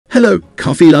Hello,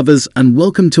 coffee lovers, and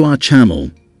welcome to our channel.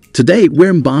 Today, we're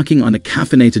embarking on a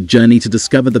caffeinated journey to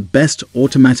discover the best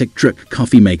automatic drip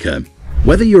coffee maker.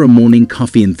 Whether you're a morning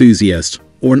coffee enthusiast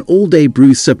or an all-day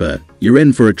brew sipper, you're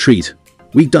in for a treat.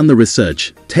 We've done the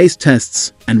research, taste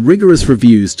tests, and rigorous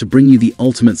reviews to bring you the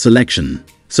ultimate selection.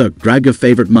 So grab your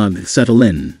favorite mug, settle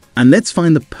in, and let's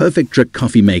find the perfect drip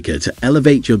coffee maker to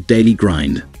elevate your daily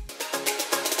grind.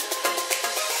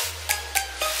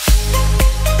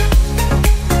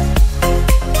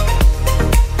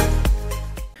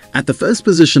 At the first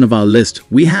position of our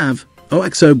list, we have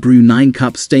OXO Brew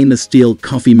 9-Cup Stainless Steel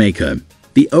Coffee Maker.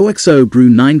 The OXO Brew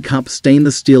 9-Cup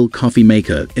Stainless Steel Coffee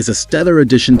Maker is a stellar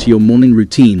addition to your morning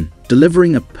routine,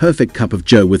 delivering a perfect cup of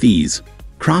joe with ease.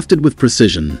 Crafted with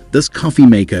precision, this coffee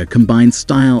maker combines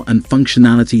style and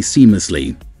functionality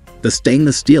seamlessly. The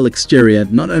stainless steel exterior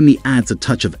not only adds a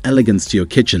touch of elegance to your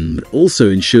kitchen, but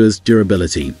also ensures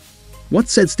durability. What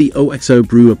sets the OXO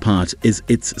Brew apart is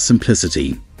its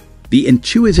simplicity. The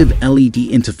intuitive LED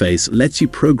interface lets you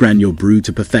program your brew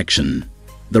to perfection.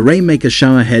 The Rainmaker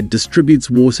showerhead distributes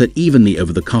water evenly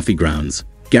over the coffee grounds,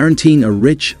 guaranteeing a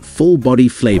rich, full-body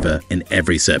flavor in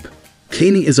every sip.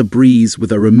 Cleaning is a breeze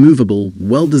with a removable,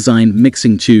 well-designed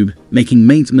mixing tube, making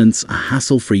maintenance a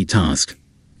hassle-free task.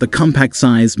 The compact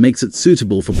size makes it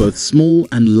suitable for both small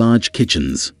and large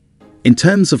kitchens. In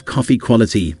terms of coffee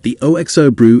quality, the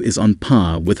OXO Brew is on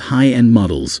par with high-end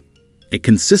models. It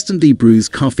consistently brews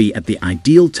coffee at the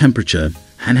ideal temperature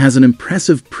and has an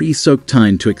impressive pre-soak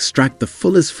time to extract the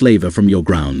fullest flavor from your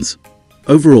grounds.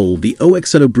 Overall, the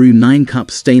OXO Brew 9-Cup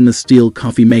Stainless Steel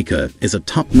Coffee Maker is a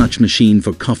top-notch machine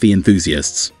for coffee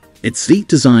enthusiasts. Its sleek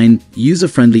design,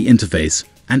 user-friendly interface,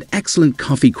 and excellent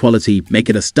coffee quality make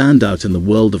it a standout in the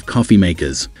world of coffee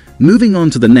makers. Moving on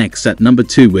to the next at number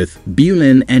 2 with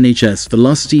BUNN NHS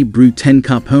Velocity Brew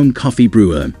 10-Cup Home Coffee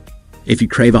Brewer. If you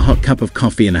crave a hot cup of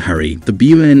coffee in a hurry, the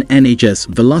BUNN NHS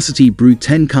Velocity Brew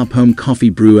 10-Cup Home Coffee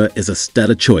Brewer is a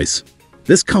stellar choice.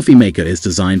 This coffee maker is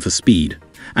designed for speed,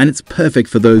 and it's perfect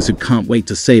for those who can't wait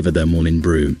to savor their morning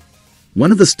brew.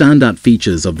 One of the standout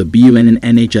features of the BUNN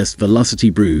NHS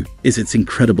Velocity Brew is its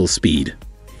incredible speed.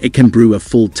 It can brew a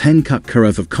full 10-cup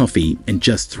carafe of coffee in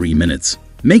just 3 minutes,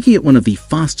 making it one of the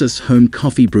fastest home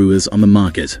coffee brewers on the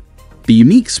market. The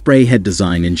unique spray head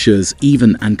design ensures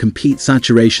even and complete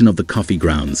saturation of the coffee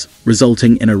grounds,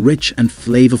 resulting in a rich and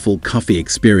flavorful coffee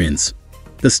experience.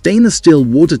 The stainless steel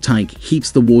water tank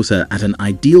heats the water at an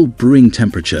ideal brewing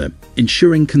temperature,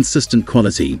 ensuring consistent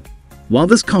quality. While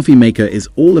this coffee maker is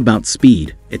all about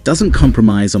speed, it doesn't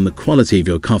compromise on the quality of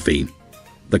your coffee.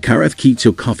 The Carafe keeps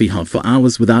your coffee hot for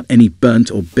hours without any burnt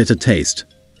or bitter taste.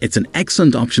 It's an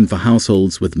excellent option for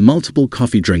households with multiple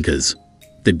coffee drinkers.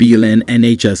 The BUNN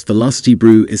NHS Velocity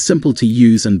Brew is simple to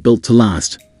use and built to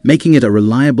last, making it a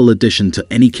reliable addition to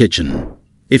any kitchen.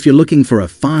 If you're looking for a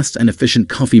fast and efficient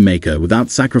coffee maker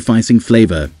without sacrificing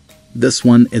flavor, this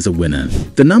one is a winner.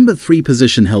 The number 3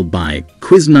 position held by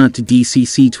Cuisinart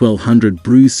DCC 1200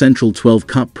 Brew Central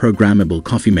 12-Cup Programmable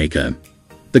Coffee Maker.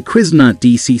 The Cuisinart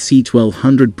DCC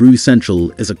 1200 Brew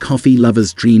Central is a coffee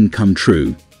lover's dream come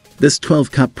true. This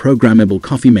 12-cup programmable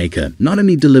coffee maker not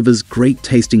only delivers great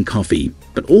tasting coffee,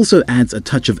 but also adds a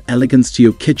touch of elegance to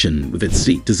your kitchen with its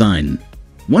sleek design.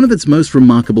 One of its most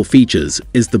remarkable features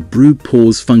is the brew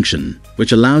pause function,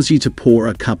 which allows you to pour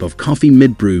a cup of coffee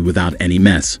mid-brew without any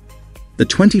mess. The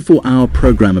 24-hour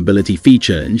programmability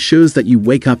feature ensures that you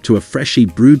wake up to a freshly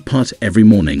brewed pot every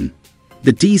morning.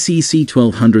 The DCC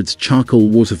 1200's charcoal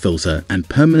water filter and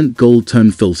permanent gold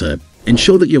tone filter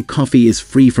ensure that your coffee is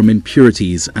free from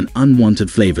impurities and unwanted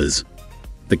flavors.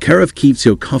 The Carafe keeps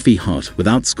your coffee hot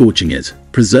without scorching it,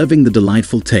 preserving the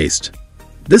delightful taste.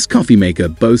 This coffee maker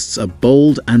boasts a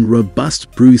bold and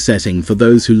robust brew setting for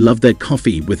those who love their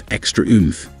coffee with extra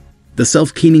oomph. The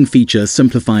self-cleaning feature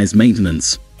simplifies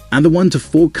maintenance, and the 1 to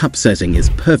 4 cup setting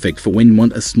is perfect for when you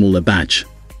want a smaller batch.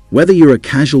 Whether you're a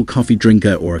casual coffee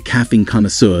drinker or a caffeine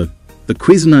connoisseur, the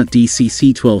Cuisinart DCC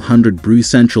 1200 Brew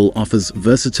Central offers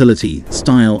versatility,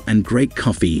 style, and great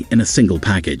coffee in a single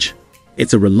package.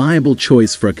 It's a reliable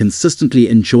choice for a consistently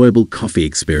enjoyable coffee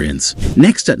experience.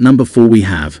 Next at number 4 we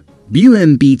have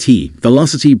BUNN BT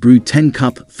Velocity Brew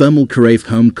 10-Cup Thermal Carafe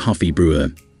Home Coffee Brewer.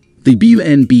 The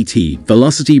BUNN BT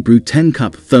Velocity Brew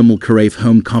 10-Cup Thermal Carafe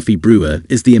Home Coffee Brewer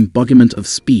is the embodiment of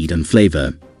speed and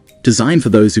flavor. Designed for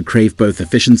those who crave both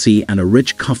efficiency and a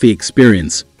rich coffee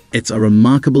experience, it's a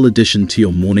remarkable addition to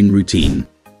your morning routine.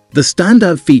 The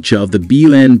standout feature of the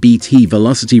BUNN BT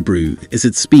Velocity Brew is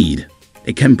its speed.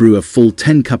 It can brew a full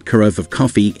 10-cup carafe of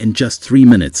coffee in just 3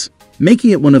 minutes, making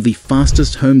it one of the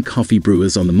fastest home coffee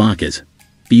brewers on the market.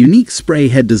 The unique spray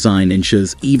head design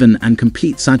ensures even and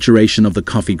complete saturation of the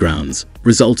coffee grounds,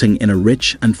 resulting in a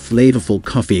rich and flavorful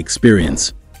coffee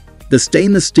experience. The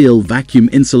stainless steel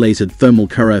vacuum-insulated thermal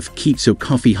carafe keeps your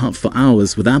coffee hot for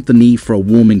hours without the need for a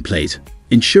warming plate,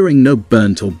 ensuring no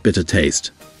burnt or bitter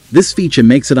taste. This feature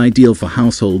makes it ideal for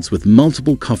households with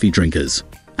multiple coffee drinkers,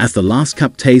 as the last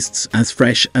cup tastes as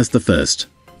fresh as the first.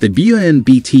 The BUNN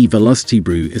BT Velocity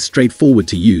Brew is straightforward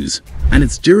to use, and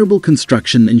its durable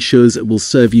construction ensures it will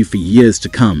serve you for years to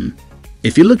come.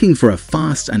 If you're looking for a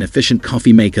fast and efficient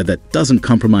coffee maker that doesn't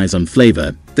compromise on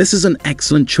flavor, this is an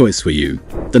excellent choice for you.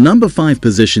 The number 5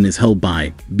 position is held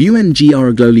by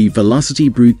BUNN Velocity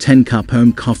Brew 10-Cup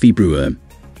Home Coffee Brewer.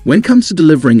 When it comes to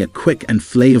delivering a quick and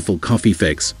flavorful coffee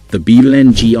fix, the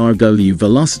BUNN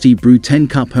Velocity Brew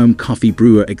 10-Cup Home Coffee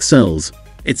Brewer excels.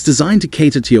 It's designed to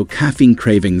cater to your caffeine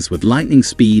cravings with lightning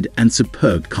speed and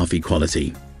superb coffee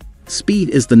quality.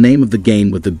 Speed is the name of the game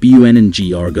with the BUNN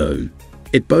Go.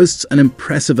 It boasts an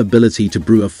impressive ability to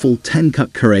brew a full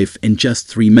 10-cup carafe in just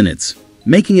 3 minutes,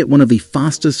 making it one of the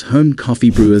fastest home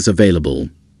coffee brewers available.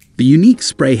 The unique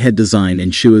spray head design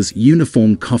ensures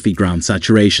uniform coffee ground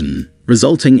saturation,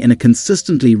 resulting in a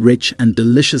consistently rich and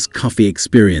delicious coffee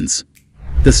experience.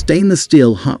 The stainless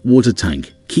steel hot water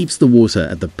tank keeps the water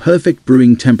at the perfect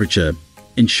brewing temperature,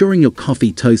 ensuring your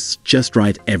coffee toasts just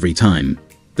right every time.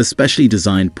 The specially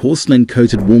designed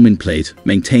porcelain-coated warming plate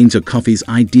maintains your coffee's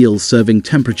ideal serving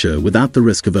temperature without the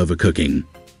risk of overcooking.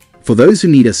 For those who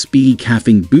need a speedy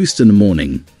caffeine boost in the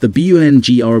morning, the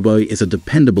BUNN is a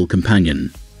dependable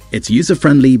companion. It's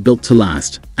user-friendly, built to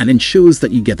last, and ensures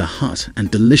that you get a hot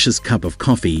and delicious cup of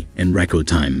coffee in record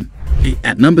time.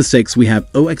 At number 6, we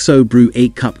have OXO Brew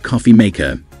 8-Cup Coffee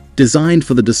Maker. Designed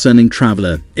for the discerning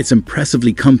traveler, it's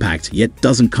impressively compact yet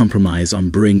doesn't compromise on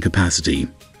brewing capacity.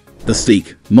 The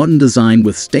sleek, modern design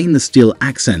with stainless steel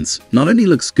accents not only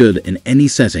looks good in any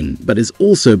setting but is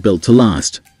also built to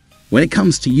last. When it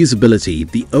comes to usability,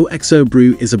 the OXO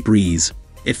Brew is a breeze.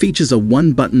 It features a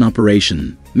one-button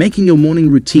operation, making your morning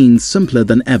routine simpler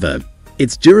than ever.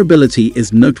 Its durability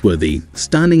is noteworthy,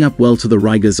 standing up well to the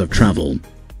rigors of travel.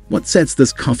 What sets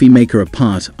this coffee maker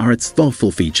apart are its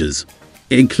thoughtful features.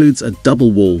 It includes a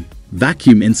double-wall,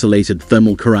 vacuum-insulated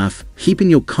thermal carafe, keeping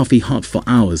your coffee hot for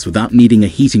hours without needing a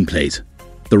heating plate.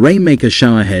 The Rainmaker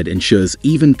showerhead ensures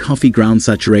even coffee ground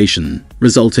saturation,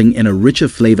 resulting in a richer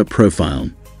flavor profile.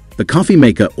 The coffee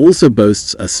maker also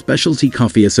boasts a Specialty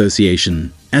Coffee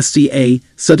Association (SCA)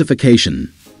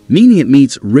 certification, meaning it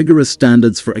meets rigorous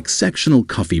standards for exceptional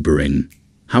coffee brewing.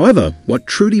 However, what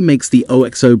truly makes the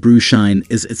OXO Brew shine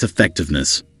is its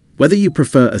effectiveness. Whether you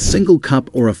prefer a single cup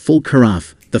or a full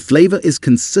carafe, the flavor is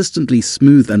consistently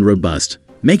smooth and robust,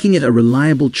 making it a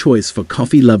reliable choice for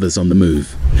coffee lovers on the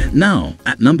move. Now,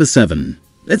 at number 7,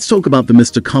 let's talk about the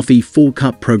Mr. Coffee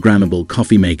 4-Cup Programmable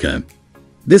Coffee Maker.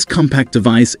 This compact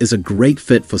device is a great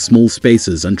fit for small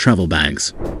spaces and travel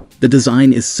bags. The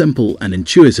design is simple and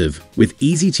intuitive, with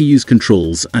easy-to-use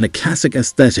controls and a classic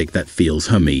aesthetic that feels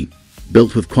homey.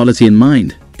 Built with quality in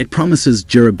mind, it promises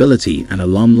durability and a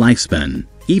long lifespan,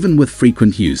 even with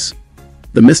frequent use.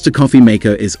 The Mr. Coffee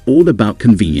Maker is all about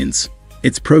convenience.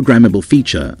 Its programmable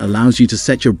feature allows you to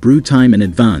set your brew time in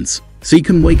advance, so you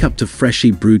can wake up to freshly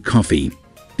brewed coffee.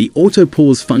 The auto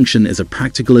pause function is a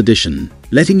practical addition,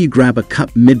 letting you grab a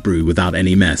cup mid-brew without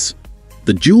any mess.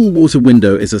 The dual water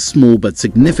window is a small but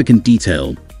significant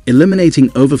detail,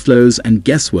 eliminating overflows and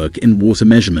guesswork in water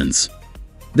measurements.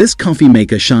 This coffee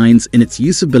maker shines in its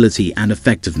usability and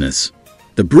effectiveness.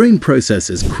 The brewing process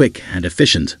is quick and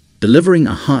efficient, delivering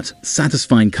a hot,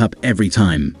 satisfying cup every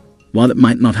time. While it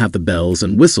might not have the bells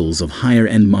and whistles of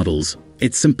higher-end models,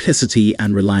 its simplicity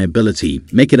and reliability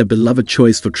make it a beloved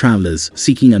choice for travelers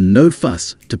seeking a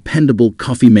no-fuss, dependable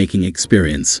coffee-making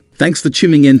experience. Thanks for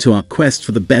tuning in to our quest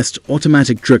for the best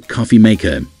automatic drip coffee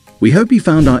maker. We hope you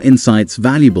found our insights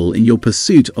valuable in your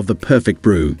pursuit of the perfect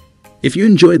brew. If you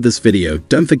enjoyed this video,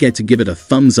 don't forget to give it a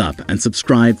thumbs up and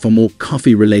subscribe for more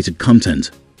coffee-related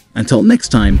content. Until next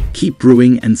time, keep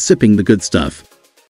brewing and sipping the good stuff.